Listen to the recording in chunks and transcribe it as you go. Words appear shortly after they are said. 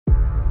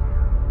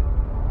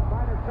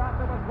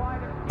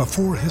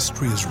Before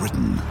history is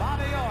written,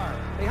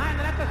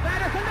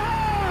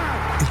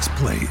 it's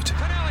played.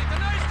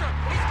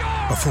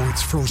 Before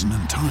it's frozen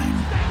in time,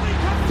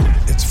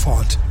 it's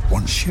fought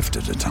one shift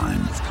at a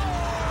time.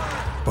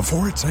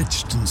 Before it's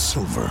etched in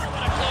silver,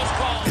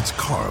 it's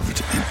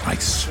carved in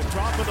ice.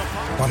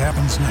 What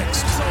happens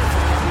next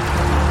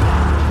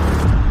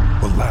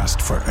will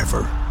last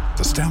forever.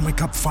 The Stanley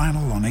Cup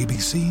Final on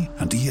ABC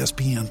and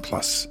ESPN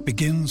Plus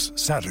begins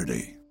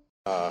Saturday.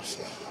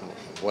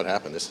 What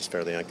happened? This is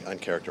fairly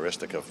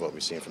uncharacteristic of what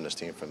we've seen from this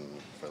team for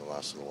the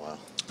last little while.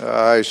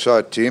 I saw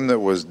a team that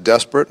was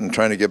desperate and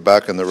trying to get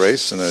back in the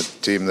race, and a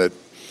team that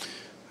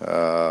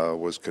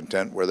was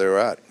content where they were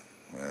at.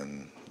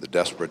 And the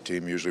desperate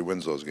team usually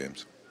wins those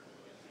games.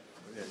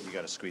 You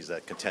got to squeeze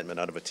that contentment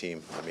out of a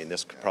team. I mean,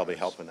 this could probably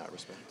help in that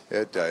respect.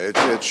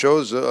 It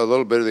shows a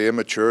little bit of the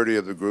immaturity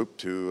of the group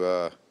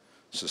to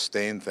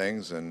sustain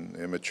things, and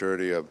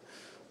immaturity of,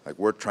 like,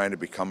 we're trying to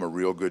become a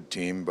real good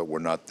team, but we're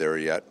not there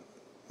yet.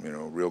 You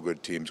know, real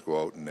good teams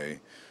go out and they,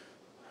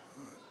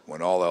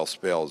 when all else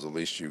fails, at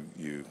least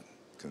you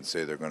can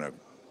say they're going to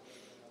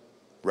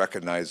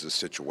recognize the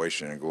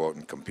situation and go out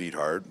and compete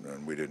hard.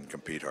 And we didn't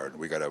compete hard.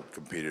 We got out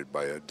competed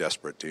by a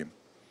desperate team.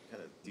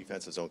 Kind of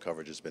defensive zone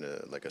coverage has been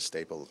like a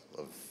staple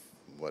of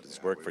what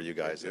has worked for you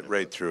guys.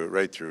 Right from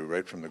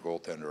the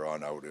goaltender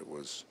on out. It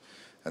was,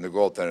 and the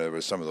goaltender, there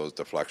was some of those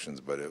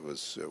deflections, but it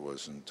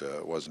wasn't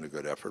a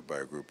good effort by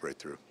our group right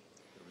through.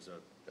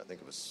 I think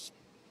it was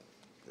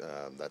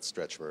that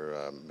stretch where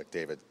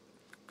McDavid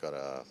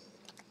got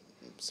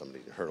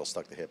somebody hurdle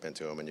stuck the hip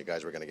into him, and you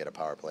guys were going to get a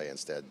power play.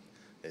 Instead,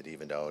 it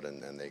evened out,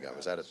 and they got.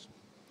 Was that it?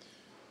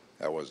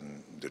 That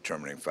wasn't a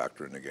determining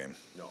factor in the game.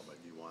 No, but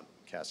you want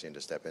Kassian to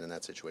step in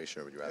that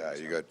situation, or would you rather?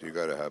 Yeah, you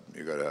got to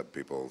have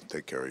people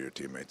take care of your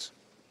teammates.